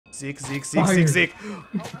Zeke.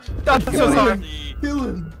 I'm so sorry. Kill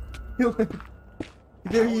him.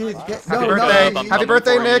 There he is. Happy birthday. Happy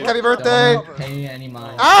birthday, Nick. Happy birthday. Pay any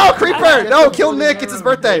mind. Oh, creeper! No, kill Nick. It's his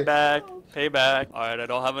birthday. Payback. Alright, I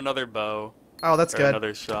don't have another bow. Oh, that's good.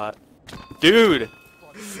 Another shot. Dude!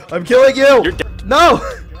 I'm killing you! You're No!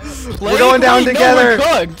 We're going down together! No,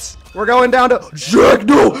 we're cooked. We're going down to- Jack,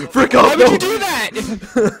 no! Frick off, Why no! would you do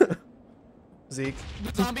that? Zeke.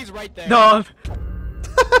 The zombie's right there. No.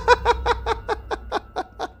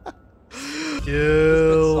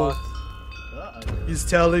 Kill. He's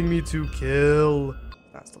telling me to kill.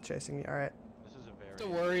 Not still chasing me, alright.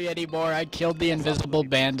 Don't worry anymore, I killed the invisible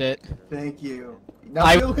bandit. Thank you.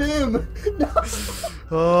 Now kill him! No.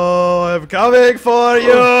 Oh, I'm coming for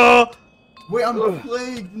you! Wait, I'm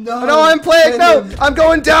plagued. No! No, I'm plagued! No! I'm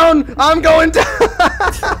going down! I'm going down!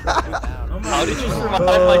 How did you survive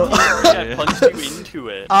like I punched you into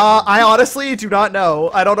it? I honestly do not know.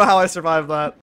 I don't know how I survived that.